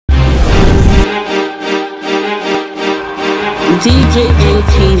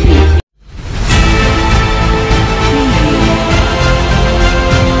DJM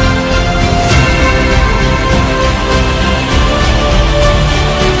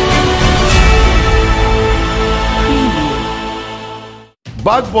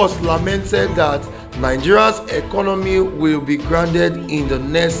Bamgbose lamented that Nigeria's economy will be grounded in the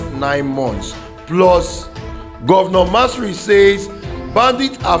next 9 months. Plus, Governor Masari says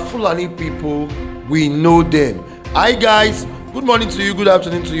bandits are Fulani people, we know them. Hi guys, good morning to you, good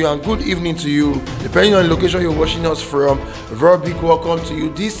afternoon to you, and good evening to you, depending on the location you're watching us from. A very big welcome to you.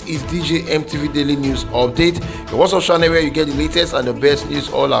 This is DJ MTV Daily News Update, the WhatsApp channel where you get the latest and the best news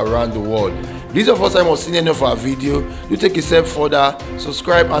all around the world. If this is your first time of seeing any of our video, do take a step further,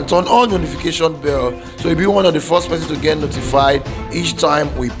 subscribe and turn on notification bell so you'll be one of the first persons to get notified each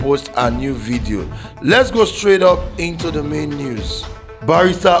time we post a new video. Let's go straight up into the main news.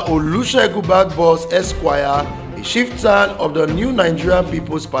 Barrister Olusegun Bamgbose Esquire, a chieftain of the New Nigerian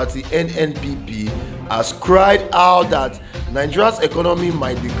People's Party (NNPP), has cried out that Nigeria's economy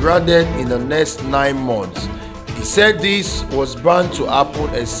might be grounded in the next 9 months. He said this was bound to happen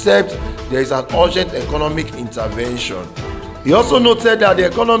except there is an urgent economic intervention. He also noted that the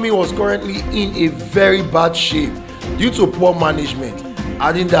economy was currently in a very bad shape due to poor management,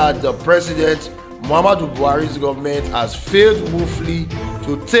 adding that the President Muhammadu Buhari's government has failed woefully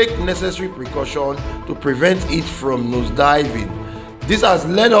to take necessary precautions to prevent it from nosediving. This has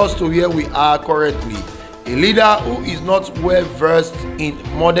led us to where we are currently, a leader who is not well versed in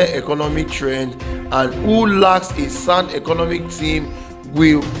modern economic trends and who lacks a sound economic team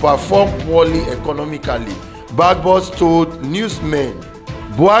will perform poorly economically, Bamgbose told newsmen.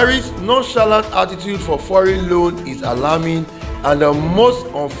 Buhari's nonchalant attitude for foreign loan is alarming, and the most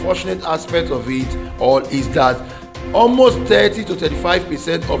unfortunate aspect of it all is that almost 30 to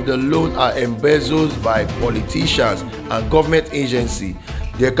 35% of the loan are embezzled by politicians and government agencies.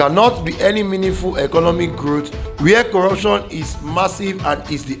 There cannot be any meaningful economic growth where corruption is massive and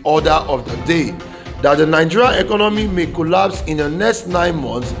is the order of the day. That the Nigerian economy may collapse in the next 9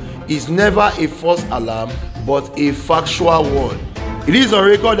 months is never a false alarm but a factual one. It is on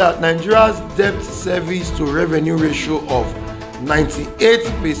record that Nigeria's debt service to revenue ratio of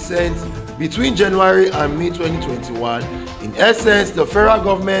 98% between January and May 2021. In essence, the federal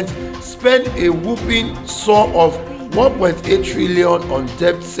government spent a whopping sum of 1.8 trillion on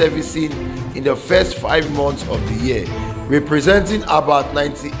debt servicing in the first 5 months of the year, representing about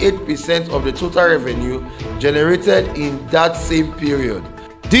 98% of the total revenue generated in that same period.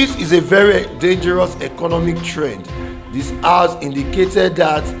 This is a very dangerous economic trend. This has indicated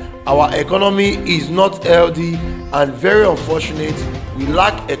that our economy is not healthy, and very unfortunate, we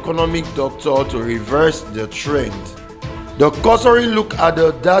lack economic doctor to reverse the trend. The cursory look at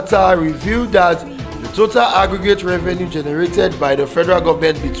the data revealed that the total aggregate revenue generated by the federal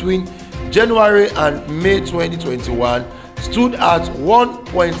government between January and May 2021 stood at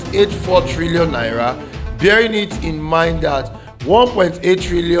 1.84 trillion naira, bearing it in mind that 1.8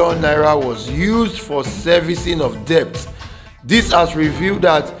 trillion naira was used for servicing of debt. This has revealed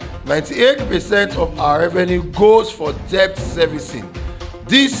that 98% of our revenue goes for debt servicing.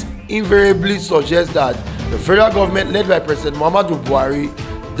 This invariably suggests that the federal government led by President Muhammadu Buhari,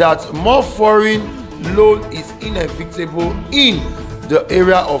 that more foreign loan is inevitable in the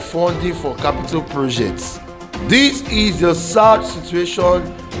area of funding for capital projects. This is the sad situation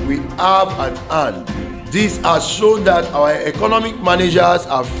we have at hand. This has shown that our economic managers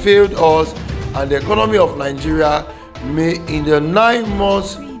have failed us, and the economy of Nigeria may in the 9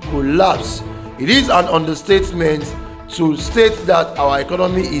 months collapse. It is an understatement to state that our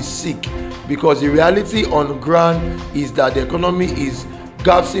economy is sick, because the reality on the ground is that the economy is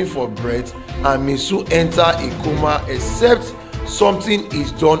gasping for breath and may soon enter a coma except something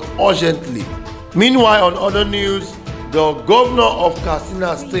is done urgently. Meanwhile, on other news, the governor of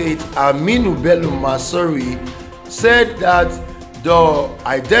Katsina State, Aminu Bello Masari, said that the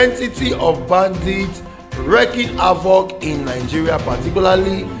identity of bandits wreaking havoc in Nigeria,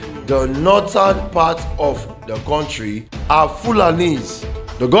 particularly the northern part of the country, are Fulanis.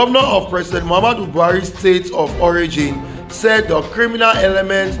 The governor of President Muhammadu Buhari's state of origin said the criminal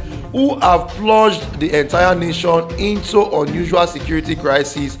elements who have plunged the entire nation into unusual security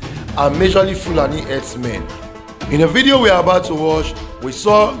crisis are majorly Fulani herdsmen. In a video we are about to watch, we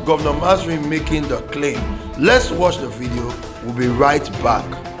saw Governor Masari making the claim. Let's watch the video. We'll be right back.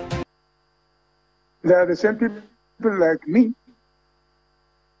 There are the same people like me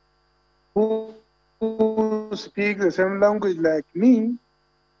who speak the same language like me,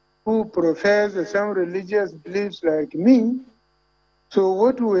 who profess the same religious beliefs like me. So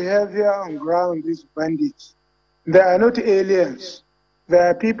what we have here on ground is bandits. They are not aliens. They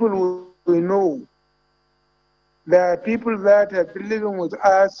are people we know. They are people that have been living with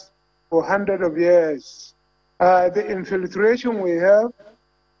us for hundreds of years. The infiltration we have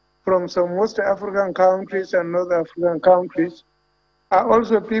from some West African countries and North African countries are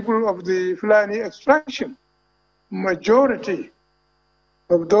also people of the Fulani extraction. Majority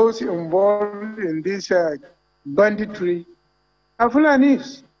of those involved in this banditry are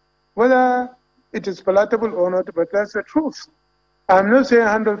Fulanis, whether it is palatable or not, but that's the truth. I'm not saying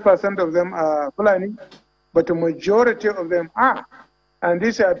 100% of them are Fulani, but the majority of them are. And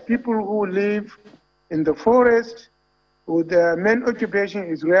these are people who live in the forest, whose their main occupation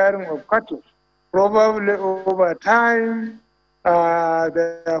is rearing of cattle. Probably over time,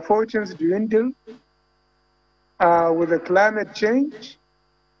 their fortunes dwindle with the climate change,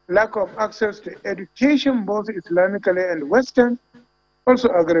 lack of access to education, both Islamically and Western, also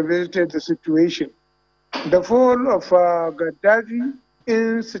aggravated the situation. The fall of Gaddafi,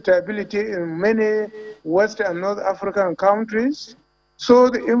 instability in many West and North African countries, saw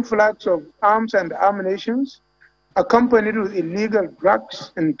the influx of arms and ammunition, accompanied with illegal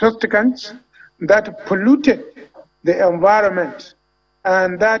drugs and intoxicants that polluted the environment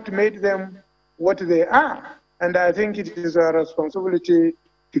and that made them what they are. And I think it is our responsibility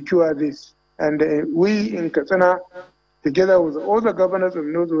to cure this. And we in Katsina, together with all the governors of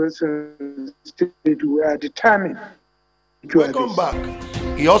Northwestern State, we are determined to cure this. Welcome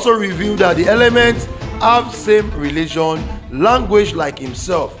back. He also revealed that the elements have same religion, language like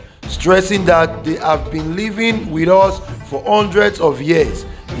himself, stressing that they have been living with us for hundreds of years.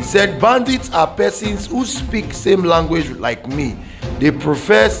 He said bandits are persons who speak same language like me. They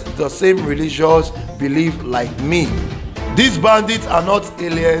profess the same religious belief like me. These bandits are not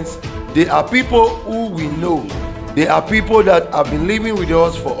aliens. They are people who we know. They are people that have been living with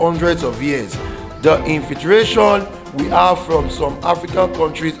us for hundreds of years. The infiltration we have from some African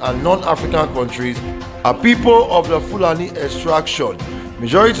countries and non-African countries are people of the Fulani extraction.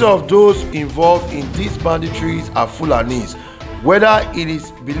 Majority of those involved in these banditries are Fulanis. Whether it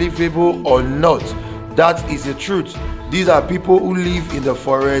is believable or not, that is the truth. These are people who live in the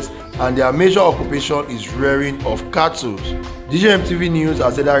forest and their major occupation is rearing of cattle. DJMTV News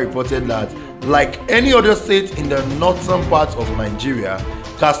has said reported that, like any other state in the northern part of Nigeria,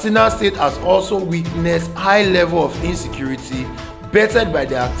 Katsina State has also witnessed high level of insecurity bettered by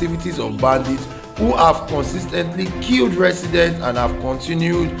the activities of bandits who have consistently killed residents and have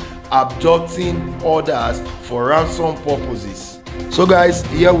continued abducting others for ransom purposes. So guys,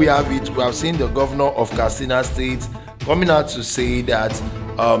 here we have it. We have seen the governor of Katsina State coming out to say that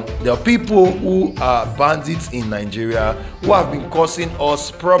the people who are bandits in Nigeria, who have been causing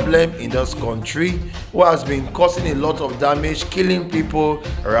us problem in this country, who has been causing a lot of damage, killing people,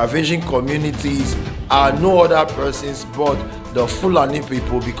 ravaging communities, are no other persons but the Fulani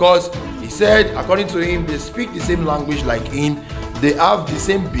people, because he said, according to him, they speak the same language like him, they have the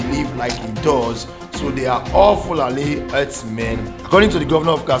same belief like he does, so they are all Fulani herdsmen. According to the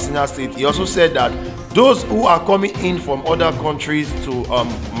governor of Katsina State, he also said that those who are coming in from other countries to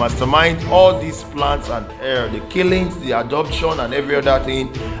mastermind all these plans and the killings, the adoption and every other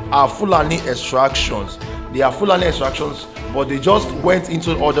thing are Fulani extractions. They are Fulani extractions, but they just went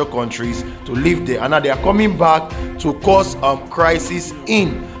into other countries to live there, and now they are coming back to cause crisis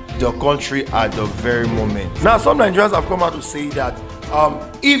in the country at the very moment. Now, some Nigerians have come out to say that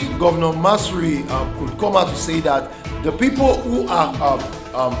if Governor Masari could come out to say that the people who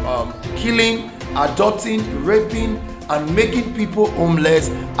are killing, adopting, raping, and making people homeless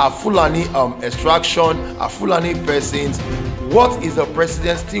are Fulani extraction, are Fulani persons, what is the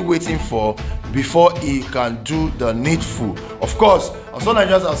president still waiting for before he can do the needful? Of course, some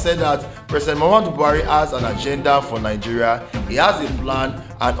Nigerians have said that President Muhammadu Buhari has an agenda for Nigeria. He has a plan,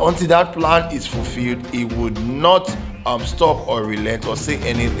 and until that plan is fulfilled, he would not stop or relent or say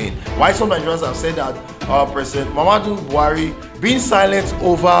anything. Why some Nigerians have said that President Muhammadu Buhari being silent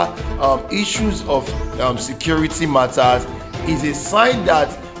over issues of security matters is a sign that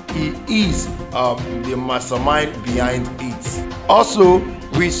he is the mastermind behind it. Also,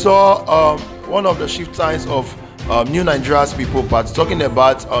 we saw one of the chieftains of New Nigeria's People Party talking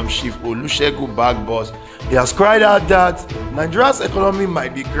about Chief Olusegun Bagbos. He has cried out that Nigeria's economy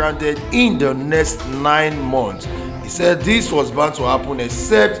might be grounded in the next 9 months. He said this was bound to happen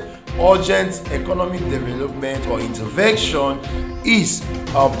except urgent economic development or intervention is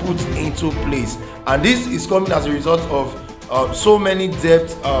put into place, and this is coming as a result of so many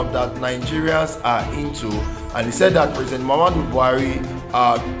debts that Nigerians are into. And he said that President Muhammadu Buhari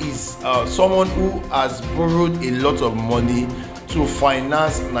is someone who has borrowed a lot of money to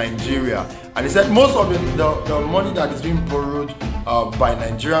finance Nigeria. And he said most of the money that is being borrowed by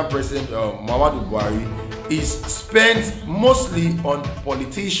Nigerian President Muhammadu Buhari is spent mostly on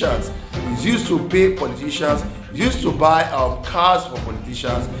politicians. It's used to pay politicians, used to buy cars for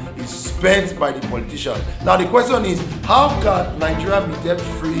politicians. It's spent by the politicians. Now the question is, how can Nigeria be debt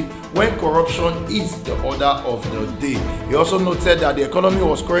free when corruption is the order of the day? He also noted that the economy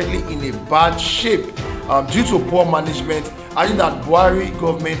was currently in a bad shape due to poor management, adding that Buhari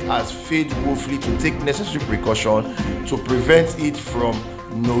government has failed woefully to take necessary precaution to prevent it from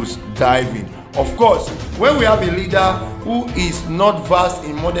nose-diving. Of course, when we have a leader who is not vast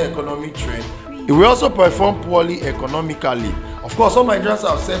in modern economic trend, he will also perform poorly economically. Of course, some Nigerians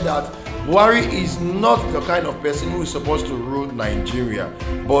have said that Buhari is not the kind of person who is supposed to rule Nigeria,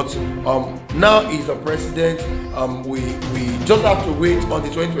 but now he's the president. We just have to wait until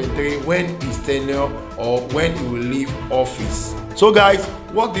 2023 when his tenure or when he will leave office. So guys,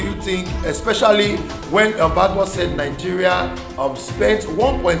 what do you think, especially when Bamgbose said Nigeria spent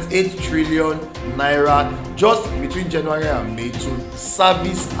 1.8 trillion naira just between January and May to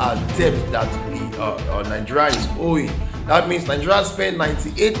service a debt that Nigeria is owing? That means Nigeria spent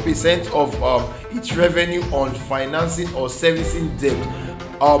 98% of its revenue on financing or servicing debt,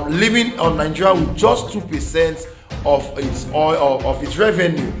 leaving Nigeria with just 2% of its oil of its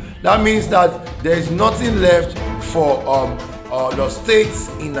revenue. That means that there is nothing left for the states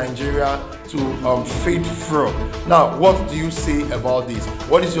in Nigeria to feed from. Now, what do you say about this?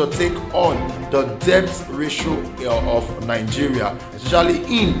 What is your take on the debt ratio of Nigeria, especially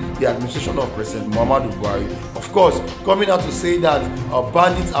in the administration of President Muhammadu Buhari? Of course, coming out to say that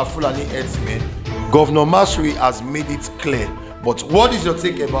bandits are Fulani herdsmen, Governor Masari has made it clear. But what is your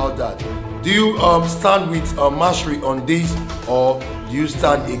take about that? Do you stand with Masari on this, or do you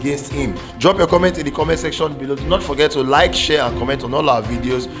stand against him? Drop your comment in the comment section below. Do not forget to like, share and comment on all our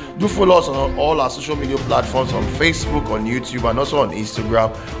videos. Do follow us on all our social media platforms, on Facebook, on YouTube and also on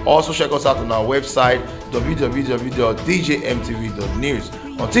Instagram. Also check us out on our website www.djmtv.news.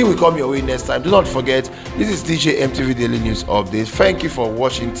 Until we come your way next time, do not forget, this is DJ MTV Daily News Update. Thank you for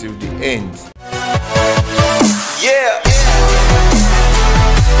watching till the end. Yeah.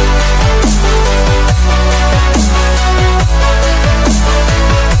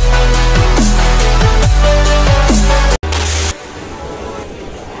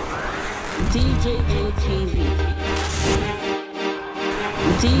 DJ MTV.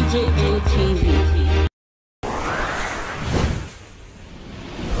 DJ MTV.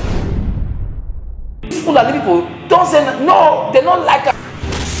 Fulani people don't say no, they don't like us.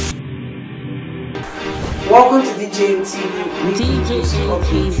 Welcome to DJ MTV. DJ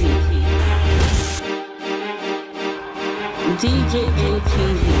MTV. DJ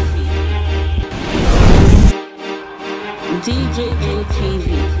MTV. DJ MTV.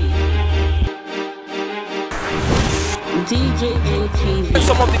 DJ MTV.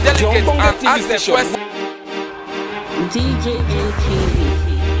 Some of the delegates and ask them questions. DJ MTV.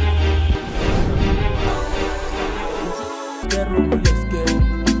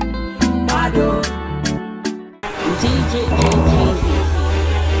 DJ MTV.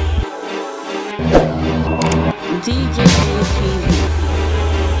 DJ MTV.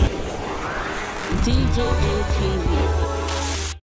 DJ MTV.